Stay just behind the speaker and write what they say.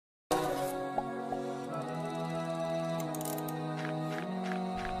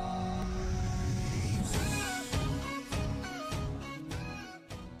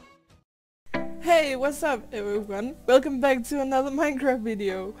Hey, what's up everyone? Welcome back to another Minecraft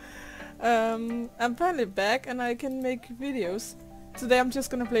video. I'm finally back and I can make videos. Today I'm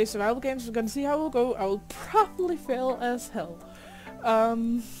just gonna play survival games. We're gonna see how it will go. I will probably fail as hell.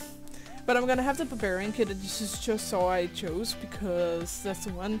 But I'm gonna have the barbarian kit that you just saw I chose because that's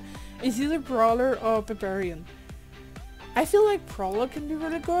the one. It's either brawler or barbarian. I feel like brawler can be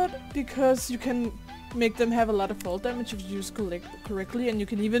really good because you can make them have a lot of fall damage if you use correctly, and you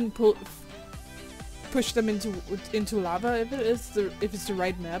can even push them into lava if it's the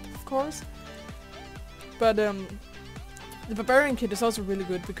right map, of course. But the barbarian kit is also really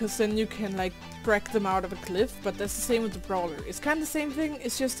good because then you can like break them out of a cliff. But that's the same with the brawler. It's kind of the same thing.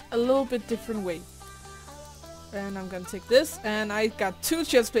 It's just a little bit different way. And I'm gonna take this, and I got 2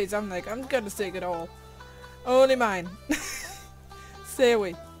 chest plates. I'm like, I'm gonna take it all. Only mine. Stay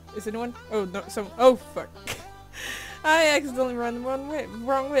away. Is anyone? Oh no, oh fuck. I accidentally ran the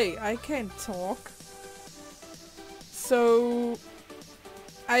wrong way. I can't talk. So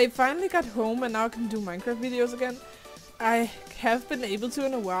I finally got home and now I can do Minecraft videos again. I have been able to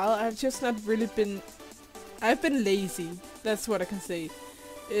in a while. I've just not really been... I've been lazy. That's what I can say.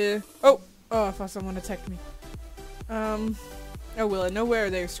 Oh, I thought someone attacked me. Oh well, I know where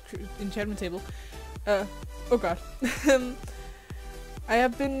there's enchantment table. Oh god. I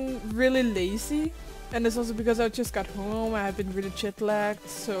have been really lazy, and it's also because I just got home. I have been really jet lagged,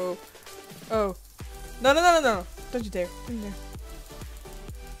 so... Oh. No. Don't you dare. Don't you dare.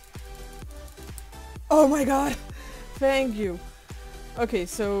 Oh my god. Thank you. Okay,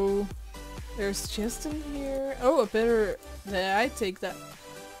 so... There's chest in here. Oh, Yeah, I take that.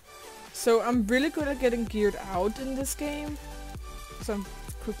 So I'm really good at getting geared out in this game. So I'm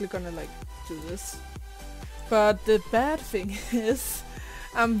quickly gonna like do this. But the bad thing is...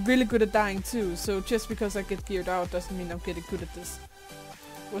 I'm really good at dying too, so just because I get geared out doesn't mean I'm getting good at this.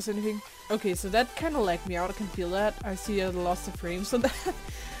 Was anything? Okay, so that kind of lagged me out. I can feel that. I see I lost the frames on that.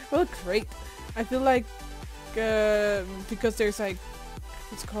 Well, great. I feel like because there's like,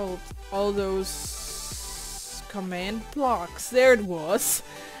 what's it called, all those command blocks. There it was.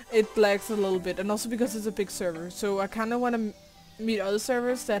 It lags a little bit, and also because it's a big server. So I kind of want to meet other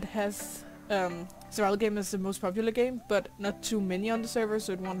servers that has survival game is the most popular game, but not too many on the server,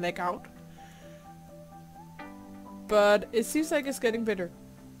 so it won't lag out. But it seems like it's getting better.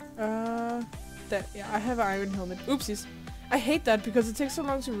 Yeah, I have an iron helmet. Oopsies. I hate that because it takes so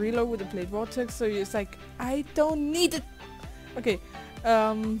long to reload with the blade vortex, so it's like, I don't need it! Okay,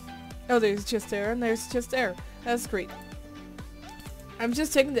 oh, there's just there, and there's just there. That's great. I'm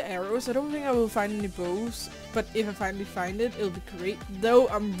just taking the arrows. I don't think I will find any bows, but if I finally find it, it'll be great. Though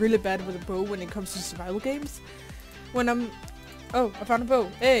I'm really bad with a bow when it comes to survival games. When Oh, I found a bow.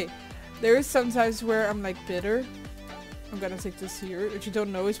 Hey! There is sometimes where I'm like bitter. I'm gonna take this here. If you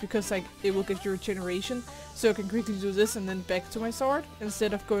don't know, it's because like it will get your regeneration, so I can quickly do this and then back to my sword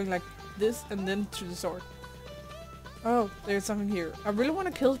instead of going like this and then to the sword. Oh, there's something here. I really want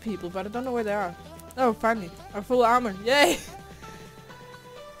to kill people, but I don't know where they are. Oh, finally, I'm full armor. Yay!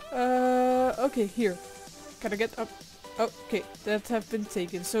 Okay, here. Can I get up? Okay, that have been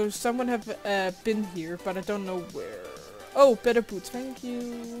taken. So someone have been here, but I don't know where. Oh, better boots. Thank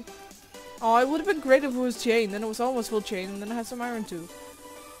you. Oh, it would have been great if it was chain. Then it was almost full chain, and then I had some iron too.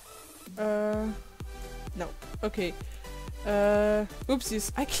 No. Okay.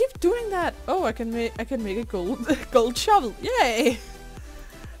 Oopsies. I keep doing that. Oh, I can make a gold shovel. Yay!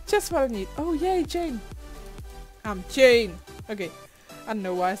 Just what I need. Oh, yay, chain. I'm chain. Okay. I don't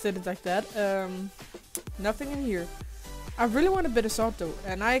know why I said it like that. Nothing in here. I really want a better sword though,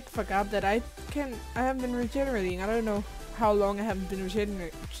 and I forgot that I haven't been regenerating. I don't know how long I haven't been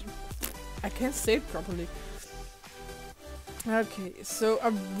regenerating. I can't say it properly. Okay, so I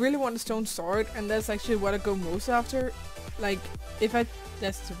really want a stone sword, and that's actually what I go most after. Like,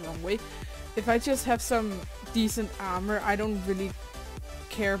 that's the wrong way. If I just have some decent armor, I don't really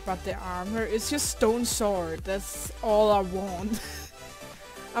care about the armor. It's just stone sword. That's all I want.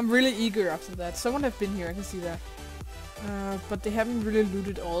 I'm really eager after that. Someone have been here, I can see that. But they haven't really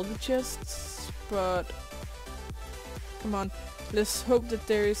looted all the chests. But come on, let's hope that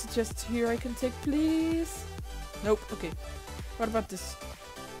there is a chest here I can take, please. Nope. Okay. What about this?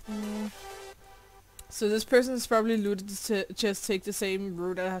 So this person has probably looted the chest, take the same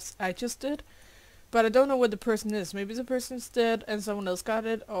route as I just did. But I don't know what the person is. Maybe the person is dead and someone else got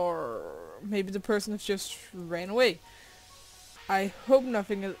it, or maybe the person has just ran away. I hope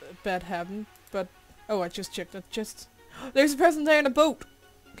nothing bad happened, but... Oh, I just checked that chest. There's a person there in a boat!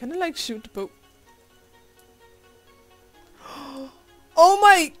 Can I, like, shoot the boat? Oh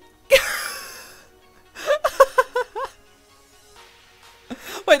my...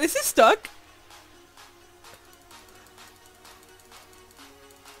 Wait, is he stuck?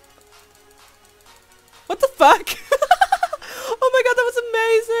 fuck? Oh my god, that was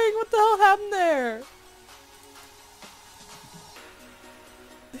amazing! What the hell happened there?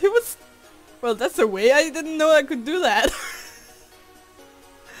 He was... Well, that's a way. I didn't know I could do that.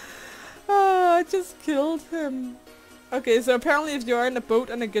 Oh, I just killed him. Okay, so apparently if you are in a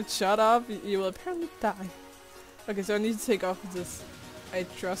boat and it gets shot off, you will apparently die. Okay, so I need to take off this. I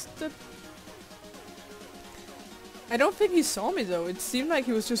trust it. I don't think he saw me though. It seemed like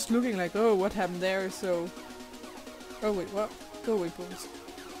he was just looking like, oh, what happened there, so... Oh wait, what? Go away, please.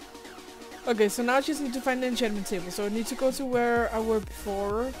 Okay, so now I just need to find the enchantment table. So I need to go to where I were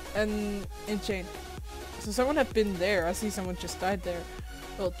before and enchant. So someone had been there. I see someone just died there.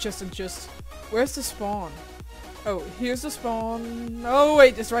 Well, just. Where's the spawn? Oh, here's the spawn. Oh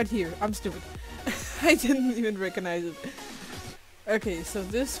wait, it's right here. I'm stupid. I didn't even recognize it. Okay, so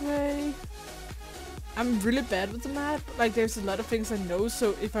this way. I'm really bad with the map. Like, there's a lot of things I know,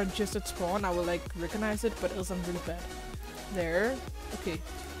 so if I'm just at spawn, I will like recognize it, but else I'm really bad. There. Okay.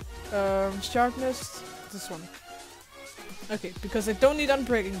 Sharpness. This one. Okay, because I don't need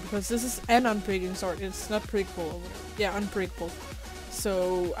unbreaking, because this is an unbreaking sword. It's not breakable or whatever. Yeah, unbreakable.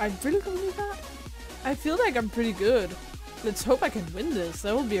 So I really don't need that. I feel like I'm pretty good. Let's hope I can win this.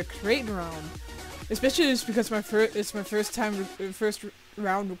 That will be a great round. Especially just because it's my first time, first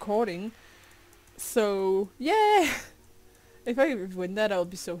round recording. So yeah, if I win that, I'll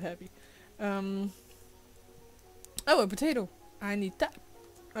be so happy. Oh, a potato. I need that.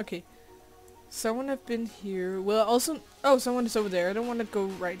 Okay. Someone have been here. Well, also... Oh, someone is over there. I don't want to go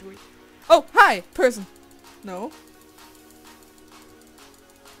right away. Oh, hi! Person! No.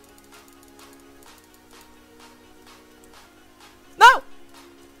 No!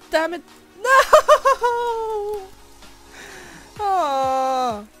 Damn it! No!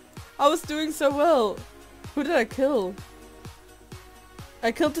 Oh, I was doing so well. Who did I kill?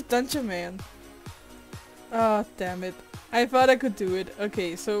 I killed the dungeon man. Oh, damn it. I thought I could do it.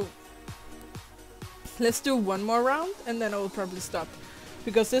 Okay, so... Let's do one more round and then I will probably stop.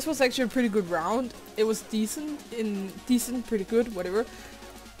 Because this was actually a pretty good round. It was decent, pretty good, whatever.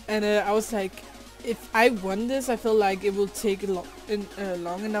 And I was like, if I won this, I feel like it will take a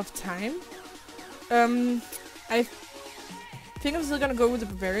long enough time. I think I'm still gonna go with the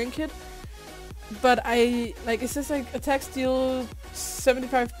Barbarian kit. But it says like attacks deal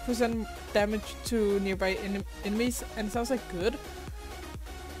 75% damage to nearby enemies, and it sounds like good.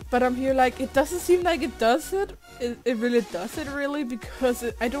 But I'm here like, it doesn't seem like it does it. It really does it really, because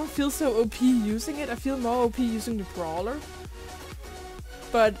I don't feel so OP using it. I feel more OP using the brawler.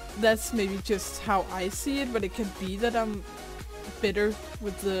 But that's maybe just how I see it, but it can be that I'm better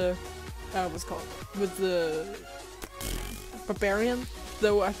with the, with the Barbarian.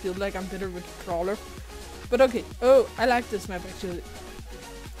 Though I feel like I'm better with brawler. But okay, oh, I like this map actually.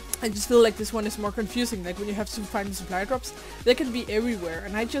 I just feel like this one is more confusing, like when you have to find the supply drops. They can be everywhere,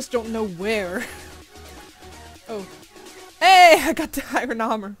 and I just don't know where. Oh. Hey! I got the iron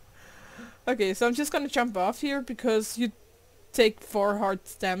armor! Okay, so I'm just gonna jump off here, because you take 4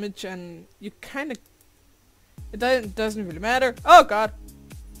 hearts damage, and you kinda... It doesn't really matter. Oh god!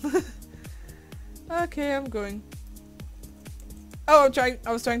 Okay, I'm going. Oh,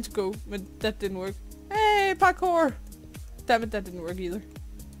 I was trying to go, but that didn't work. Hey, parkour! Damn it, that didn't work either.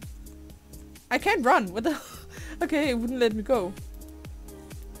 I can't run. What the hell? Okay, it wouldn't let me go.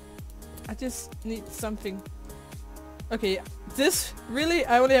 I just need something. Okay, this really,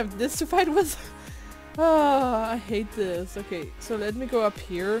 I only have this to fight with. Oh, I hate this. Okay, so let me go up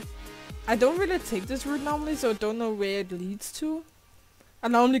here. I don't really take this route normally, so I don't know where it leads to. I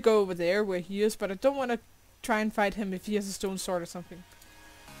normally go over there where he is, but I don't want to try and fight him if he has a stone sword or something.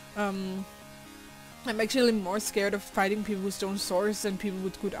 I'm actually more scared of fighting people with stone swords than people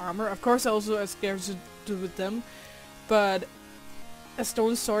with good armor. Of course, I also am scared to do with them, but a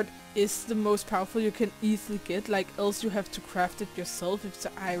stone sword is the most powerful you can easily get. Like, else you have to craft it yourself if it's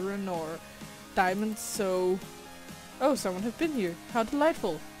iron or diamonds. So, oh, someone has been here. How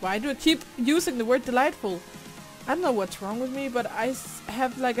delightful! Why do I keep using the word delightful? I don't know what's wrong with me, but I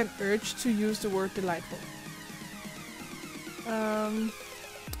have like an urge to use the word delightful.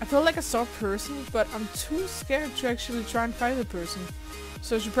 I feel like a soft person, but I'm too scared to actually try and fight the person.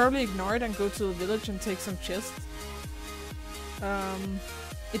 So I should probably ignore it and go to the village and take some chests.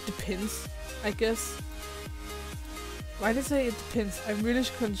 It depends, I guess. Why did I say it depends? I'm really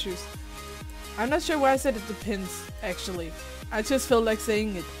confused. I'm not sure why I said it depends, actually. I just felt like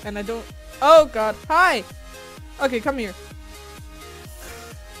saying it, and I don't... Oh god, hi! Okay, come here.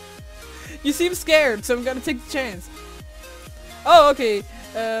 You seem scared, so I'm gonna take the chance. Oh, okay.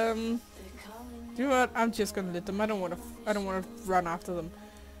 You know what? I'm just gonna let them. I don't wanna run after them.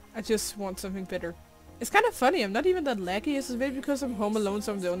 I just want something better. It's kind of funny, I'm not even that laggy. Is it maybe because I'm home alone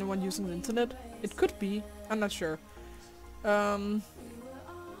so I'm the only one using the internet? It could be, I'm not sure.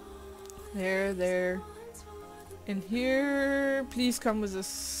 There. In here, please come with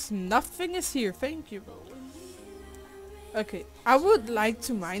us. Nothing is here, thank you. Okay, I would like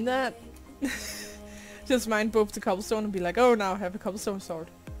to mine that. Just mine both the cobblestone and be like, oh, now I have a cobblestone sword.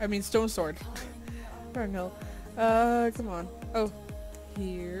 I mean, stone sword. Oh no. Come on. Oh,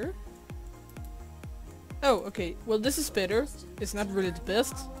 here. Oh, okay. Well, this is better. It's not really the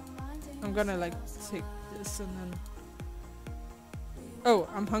best. I'm gonna like take this and then... Oh,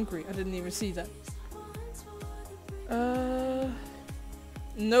 I'm hungry. I didn't even see that.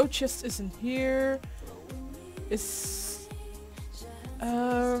 No chest is in here. It's...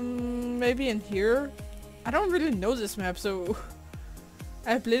 maybe in here? I don't really know this map, so...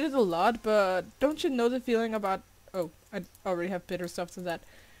 I've played it a lot, but don't you know the feeling about... Oh, I already have better stuff than that.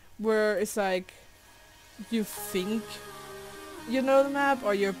 Where it's like... You think you know the map,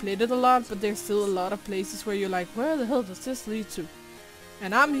 or you've played it a lot, but there's still a lot of places where you're like, where the hell does this lead to?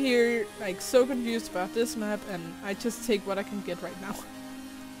 And I'm here, like, so confused about this map, and I just take what I can get right now.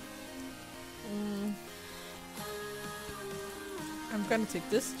 I'm gonna take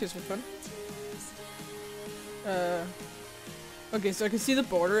this, just for fun. Okay, so I can see the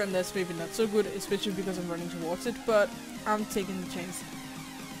border, and that's maybe not so good, especially because I'm running towards it, but I'm taking the chance.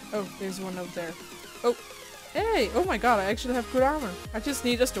 Oh, there's one out there. Oh, hey! Oh my god, I actually have good armor. I just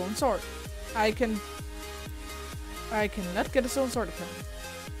need a stone sword. I cannot get a stone sword apparently.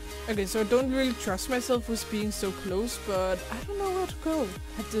 Okay, so I don't really trust myself with being so close, but I don't know where to go.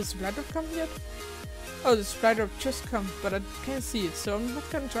 Have the supply drop come yet? Oh, the supply drop just come, but I can't see it, so I'm not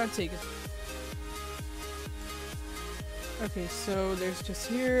gonna try to take it. Okay, so there's just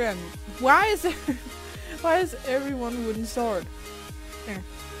here, and why is there why is everyone wooden sword? There.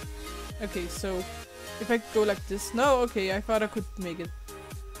 Okay, so if I go like this, no, okay, I thought I could make it.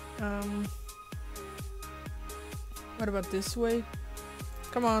 What about this way?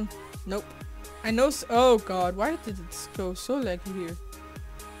 Come on. Nope. I know oh god, why did it go so laggy here?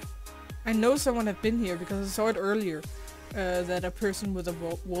 I know someone had been here because I saw it earlier. That a person with a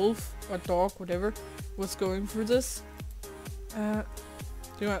wolf or dog, whatever, was going through this. Do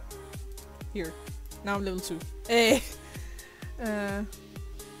you know what? Here. Now I'm level 2. Hey!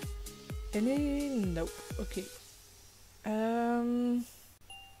 Any? Nope. Okay.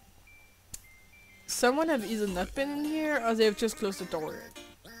 Someone have either not been in here or they've just closed the door.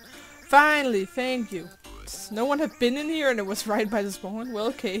 Finally, thank you. No one had been in here and it was right by the spawn. Well,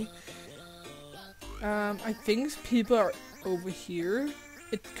 okay. I think people are over here.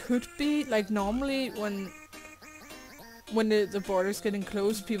 It could be like normally when the border's getting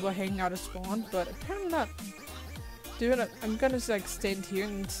close, people are hanging out at spawn, but apparently not. Dude, I'm gonna like stand here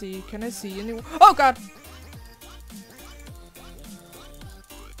and see. Can I see anyone? Oh god!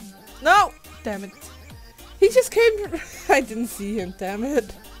 No! Damn it. He just came. I didn't see him, damn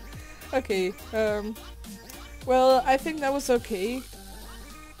it. Okay, well, I think that was okay.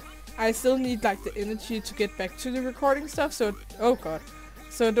 I still need like the energy to get back to the recording stuff, so oh god.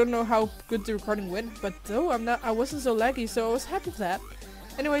 So I don't know how good the recording went, but though I wasn't so laggy, so I was happy with that.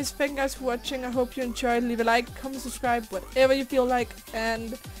 Anyways, thank you guys for watching. I hope you enjoyed. Leave a like, comment, subscribe, whatever you feel like,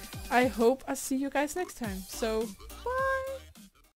 and I hope I see you guys next time. So